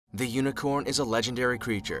The unicorn is a legendary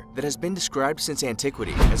creature that has been described since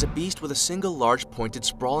antiquity as a beast with a single large pointed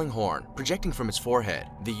sprawling horn projecting from its forehead.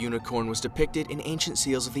 The unicorn was depicted in ancient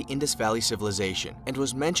seals of the Indus Valley Civilization and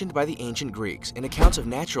was mentioned by the ancient Greeks in accounts of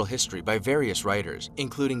natural history by various writers,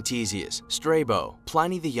 including Ctesias, Strabo,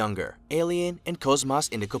 Pliny the Younger, Aelian, and Cosmas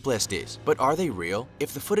Indicopleustes. But are they real?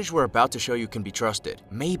 If the footage we're about to show you can be trusted,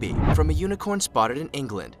 maybe. From a unicorn spotted in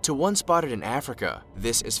England to one spotted in Africa,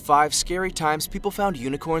 this is 5 scary times people found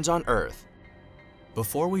unicorns on Earth.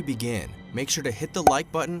 Before we begin, make sure to hit the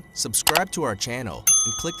like button, subscribe to our channel,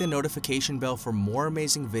 and click the notification bell for more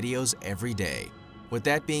amazing videos every day. With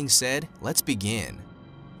that being said, let's begin.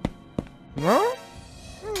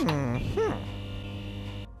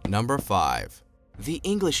 Number 5. The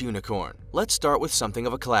English unicorn. Let's start with something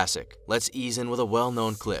of a classic. Let's ease in with a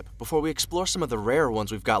well-known clip before we explore some of the rarer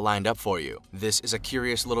ones we've got lined up for you. This is a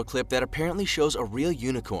curious little clip that apparently shows a real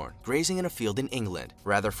unicorn grazing in a field in England.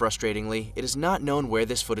 Rather frustratingly, it is not known where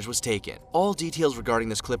this footage was taken. All details regarding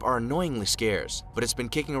this clip are annoyingly scarce, but it's been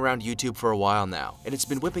kicking around YouTube for a while now, and it's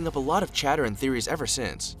been whipping up a lot of chatter and theories ever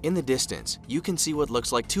since. In the distance, you can see what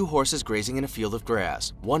looks like 2 horses grazing in a field of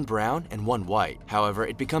grass, one brown and one white. However,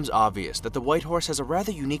 it becomes obvious that the white horse has a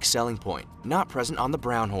rather unique selling point, not present on the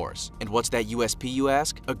brown horse. And what's that USP, you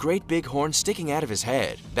ask? A great big horn sticking out of his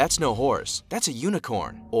head. That's no horse, that's a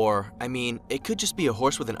unicorn. Or, I mean, it could just be a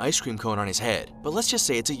horse with an ice cream cone on his head, but let's just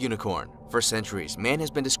say it's a unicorn. For centuries, man has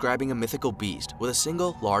been describing a mythical beast with a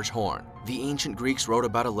single large horn. The ancient Greeks wrote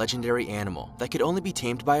about a legendary animal that could only be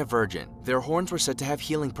tamed by a virgin. Their horns were said to have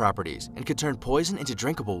healing properties and could turn poison into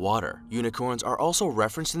drinkable water. Unicorns are also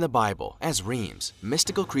referenced in the Bible as remes,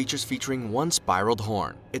 mystical creatures featuring one spiraled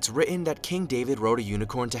horn. It's written that King David rode a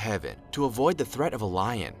unicorn to heaven to avoid the threat of a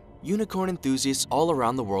lion. Unicorn enthusiasts all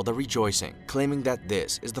around the world are rejoicing, claiming that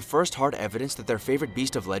this is the first hard evidence that their favorite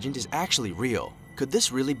beast of legend is actually real. Could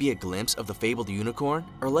this really be a glimpse of the fabled unicorn?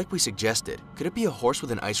 Or like we suggested, could it be a horse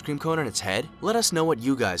with an ice cream cone on its head? Let us know what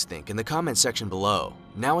you guys think in the comment section below.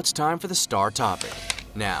 Now it's time for the star topic.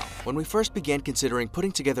 Now, when we first began considering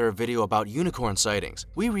putting together a video about unicorn sightings,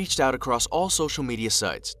 we reached out across all social media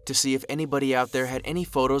sites to see if anybody out there had any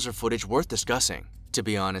photos or footage worth discussing. To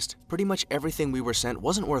be honest, pretty much everything we were sent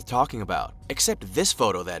wasn't worth talking about. Except this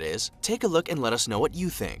photo, that is. Take a look and let us know what you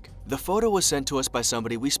think. The photo was sent to us by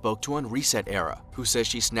somebody we spoke to on Reset Era, who says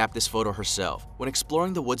she snapped this photo herself when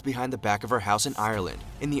exploring the woods behind the back of her house in Ireland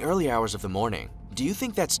in the early hours of the morning. Do you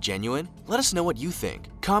think that's genuine? Let us know what you think.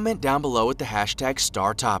 Comment down below with the hashtag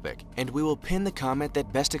 #StarTopic, and we will pin the comment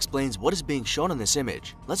that best explains what is being shown on this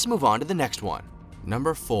image. Let's move on to the next one.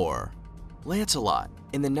 Number 4. Lancelot.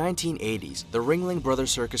 In the 1980s, the Ringling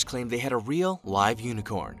Brothers Circus claimed they had a real, live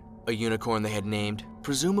unicorn. A unicorn they had named,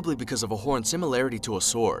 presumably because of a horn similarity to a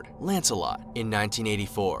sword, Lancelot. In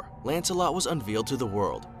 1984, Lancelot was unveiled to the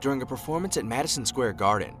world during a performance at Madison Square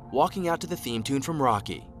Garden, walking out to the theme tune from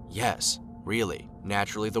Rocky. Yes, really.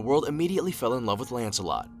 Naturally, the world immediately fell in love with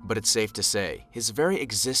Lancelot, but it's safe to say, his very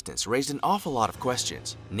existence raised an awful lot of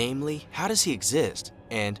questions. Namely, how does he exist?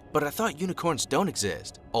 And, but I thought unicorns don't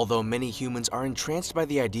exist. Although many humans are entranced by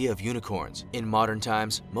the idea of unicorns, in modern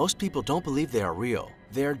times, most people don't believe they are real.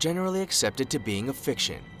 They are generally accepted to being a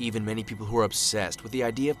fiction. Even many people who are obsessed with the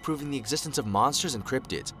idea of proving the existence of monsters and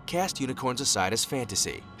cryptids cast unicorns aside as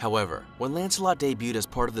fantasy. However, when Lancelot debuted as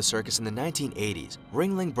part of the circus in the 1980s,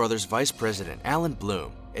 Ringling Brothers Vice President Alan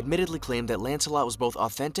Bloom admittedly claimed that Lancelot was both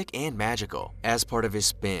authentic and magical. As part of his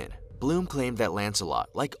spin, Bloom claimed that Lancelot,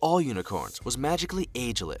 like all unicorns, was magically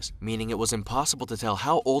ageless, meaning it was impossible to tell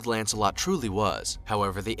how old Lancelot truly was.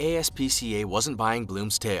 However, the ASPCA wasn't buying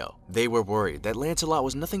Bloom's tale. They were worried that Lancelot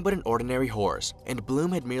was nothing but an ordinary horse, and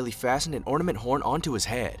Bloom had merely fastened an ornament horn onto his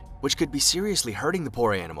head, which could be seriously hurting the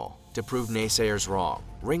poor animal. To prove naysayers wrong,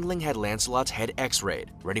 Ringling had Lancelot's head x-rayed.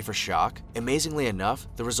 Ready for shock? Amazingly enough,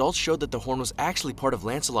 the results showed that the horn was actually part of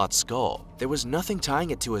Lancelot's skull. There was nothing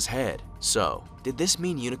tying it to his head. So, did this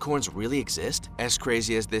mean unicorns really exist? As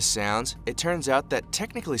crazy as this sounds, it turns out that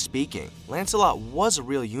technically speaking, Lancelot was a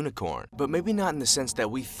real unicorn, but maybe not in the sense that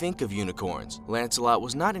we think of unicorns. Lancelot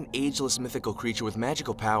was not an ageless mythical creature with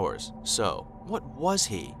magical powers. So, what was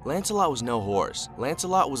he? Lancelot was no horse.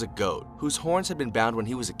 Lancelot was a goat, whose horns had been bound when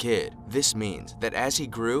he was a kid. This means that as he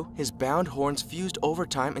grew, his bound horns fused over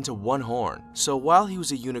time into one horn. So while he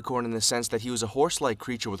was a unicorn in the sense that he was a horse-like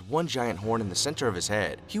creature with one giant horn in the center of his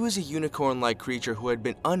head, he was a unicorn-like creature who had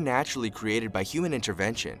been unnaturally created by human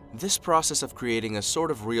intervention. This process of creating a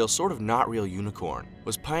sort of real, sort of not real unicorn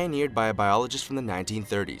was pioneered by a biologist from the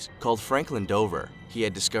 1930s called Franklin Dover. He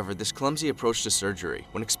had discovered this clumsy approach to surgery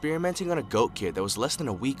when experimenting on a goat kid that was less than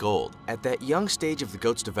a week old. At that young stage of the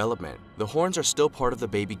goat's development, the horns are still part of the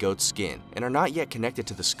baby goat's skin and are not yet connected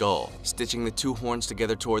to the skull. Stitching the two horns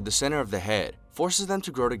together toward the center of the head forces them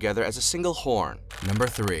to grow together as a single horn. Number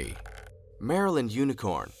 3. Maryland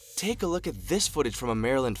unicorn. Take a look at this footage from a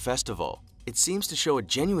Maryland festival. It seems to show a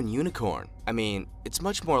genuine unicorn. I mean, it's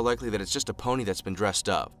much more likely that it's just a pony that's been dressed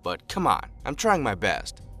up, but come on, I'm trying my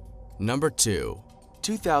best. Number 2.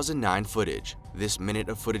 2009 footage. This minute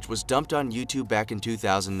of footage was dumped on YouTube back in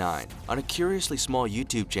 2009 on a curiously small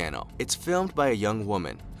YouTube channel. It's filmed by a young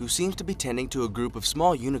woman who seems to be tending to a group of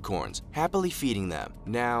small unicorns, happily feeding them.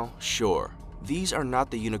 Now, sure, these are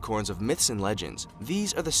not the unicorns of myths and legends.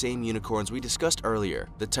 These are the same unicorns we discussed earlier,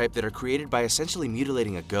 the type that are created by essentially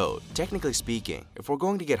mutilating a goat. Technically speaking, if we're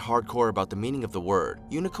going to get hardcore about the meaning of the word,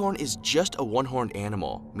 unicorn is just a one-horned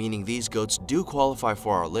animal, meaning these goats do qualify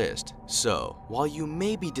for our list. So, while you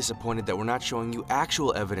may be disappointed that we're not showing you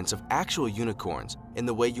actual evidence of actual unicorns in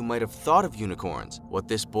the way you might have thought of unicorns, what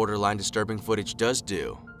this borderline disturbing footage does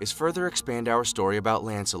do is further expand our story about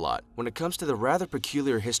Lancelot when it comes to the rather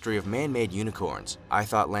peculiar history of man-made unicorns. I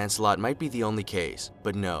thought Lancelot might be the only case,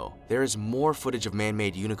 but no, there is more footage of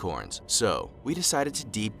man-made unicorns. So, we decided to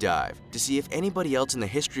deep dive to see if anybody else in the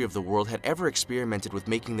history of the world had ever experimented with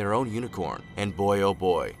making their own unicorn. And boy oh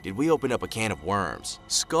boy, did we open up a can of worms.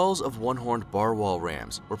 Skulls of one-horned barwall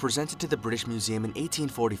rams were presented to the British Museum in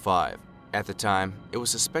 1845. At the time, it was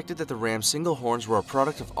suspected that the ram's single horns were a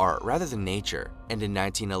product of art rather than nature, and in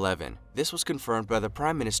 1911, this was confirmed by the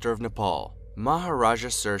Prime Minister of Nepal, Maharaja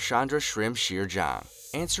Sir Chandra Shrim Shir Jang.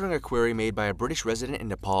 Answering a query made by a British resident in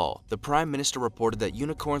Nepal, the Prime Minister reported that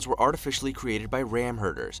unicorns were artificially created by ram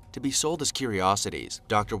herders to be sold as curiosities.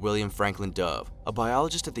 Dr. William Franklin Dove, a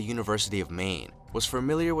biologist at the University of Maine, was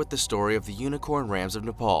familiar with the story of the unicorn rams of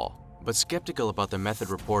Nepal, but skeptical about the method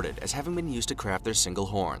reported as having been used to craft their single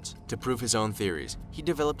horns. To prove his own theories, he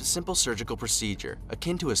developed a simple surgical procedure,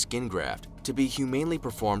 akin to a skin graft, to be humanely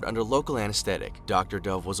performed under local anesthetic. Dr.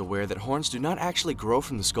 Dove was aware that horns do not actually grow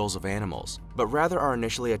from the skulls of animals, but rather are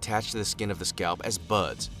initially attached to the skin of the scalp as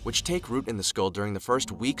buds, which take root in the skull during the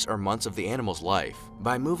first weeks or months of the animal's life.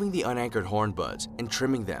 By moving the unanchored horn buds and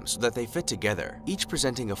trimming them so that they fit together, each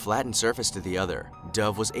presenting a flattened surface to the other,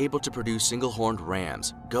 Dove was able to produce single-horned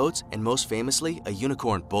rams, goats, and most famously, a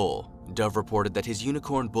unicorn bull. Dove reported that his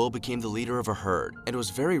unicorn bull became the leader of a herd and was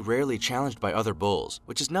very rarely challenged by other bulls,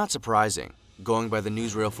 which is not surprising. Going by the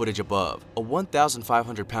newsreel footage above, a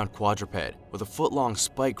 1,500-pound quadruped with a foot-long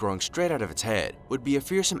spike growing straight out of its head would be a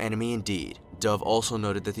fearsome enemy indeed. Dove also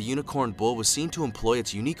noted that the unicorn bull was seen to employ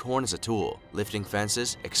its unique horn as a tool, lifting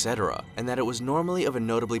fences, etc., and that it was normally of a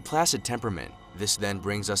notably placid temperament. This then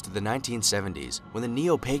brings us to the 1970s, when the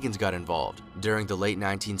neo-pagans got involved. During the late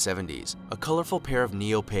 1970s, a colorful pair of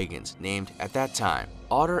neo-pagans named, at that time,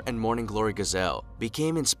 Otter and Morning Glory Gazelle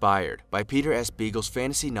became inspired by Peter S. Beagle's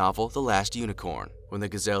fantasy novel The Last Unicorn. When the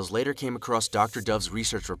gazelles later came across Dr. Dove's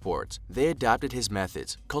research reports, they adopted his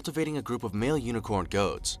methods, cultivating a group of male unicorn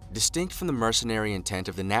goats. Distinct from the mercenary intent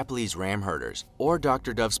of the Nepalese ram herders, or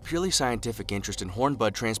Dr. Dove's purely scientific interest in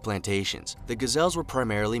hornbud transplantations, the gazelles were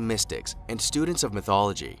primarily mystics and students of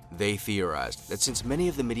mythology. They theorized that since many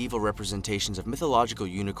of the medieval representations of mythological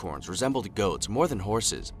unicorns resembled goats more than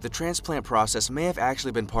horses, the transplant process may have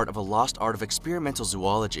actually been part of a lost art of experimental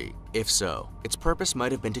zoology. If so, its purpose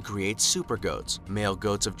might have been to create super goats, male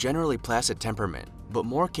goats of generally placid temperament, but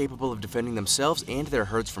more capable of defending themselves and their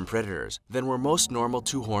herds from predators than were most normal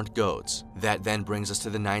two-horned goats. That then brings us to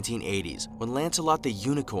the 1980s, when Lancelot the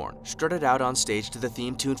Unicorn strutted out on stage to the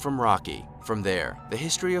theme tune from Rocky. From there, the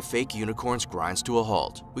history of fake unicorns grinds to a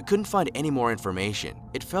halt. We couldn't find any more information.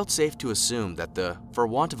 It felt safe to assume that the, for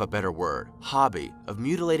want of a better word, hobby of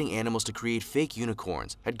mutilating animals to create fake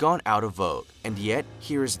unicorns had gone out of vogue. And yet,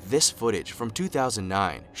 here is this footage from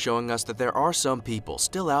 2009 showing us that there are some people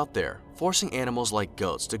still out there forcing animals like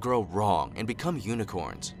goats to grow wrong and become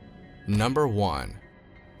unicorns. Number 1.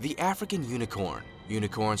 The African unicorn.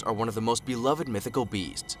 Unicorns are one of the most beloved mythical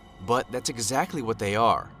beasts, but that's exactly what they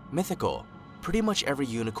are, mythical. Pretty much every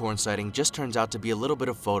unicorn sighting just turns out to be a little bit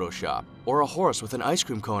of Photoshop, or a horse with an ice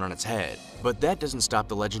cream cone on its head. But that doesn't stop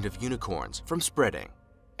the legend of unicorns from spreading.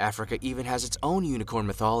 Africa even has its own unicorn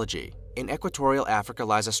mythology. In equatorial Africa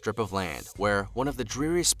lies a strip of land where one of the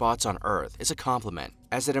dreariest spots on Earth is a compliment.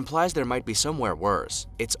 as it implies there might be somewhere worse.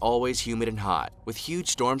 It's always humid and hot, with huge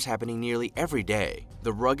storms happening nearly every day.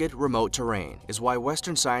 The rugged, remote terrain is why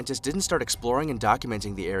Western scientists didn't start exploring and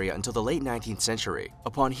documenting the area until the late 19th century,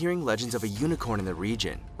 upon hearing legends of a unicorn in the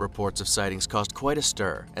region. Reports of sightings caused quite a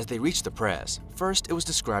stir as they reached the press. First, it was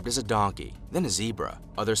described as a donkey, then a zebra.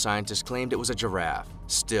 Other scientists claimed it was a giraffe.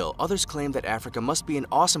 Still, others claimed that Africa must be an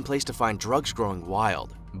awesome place to find drugs growing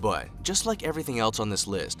wild. But, just like everything else on this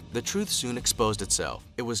list, the truth soon exposed itself.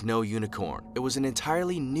 It was no unicorn. It was an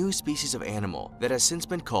entirely new species of animal that has since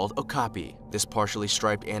been called okapi. This partially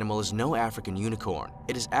striped animal is no African unicorn.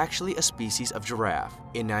 It is actually a species of giraffe.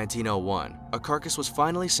 In 1901, a carcass was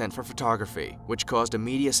finally sent for photography, which caused a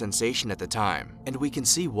media sensation at the time. And we can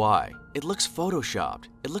see why. It looks photoshopped.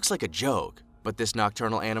 It looks like a joke. But this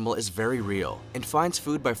nocturnal animal is very real and finds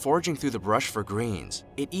food by foraging through the brush for greens.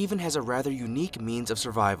 It even has a rather unique means of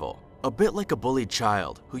survival. A bit like a bullied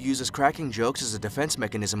child who uses cracking jokes as a defense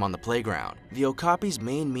mechanism on the playground. The okapi's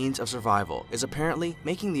main means of survival is apparently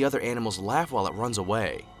making the other animals laugh while it runs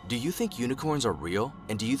away. Do you think unicorns are real?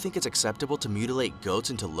 And do you think it's acceptable to mutilate goats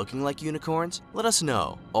into looking like unicorns? Let us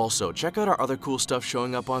know. Also, check out our other cool stuff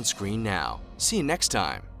showing up on screen now. See you next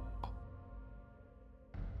time.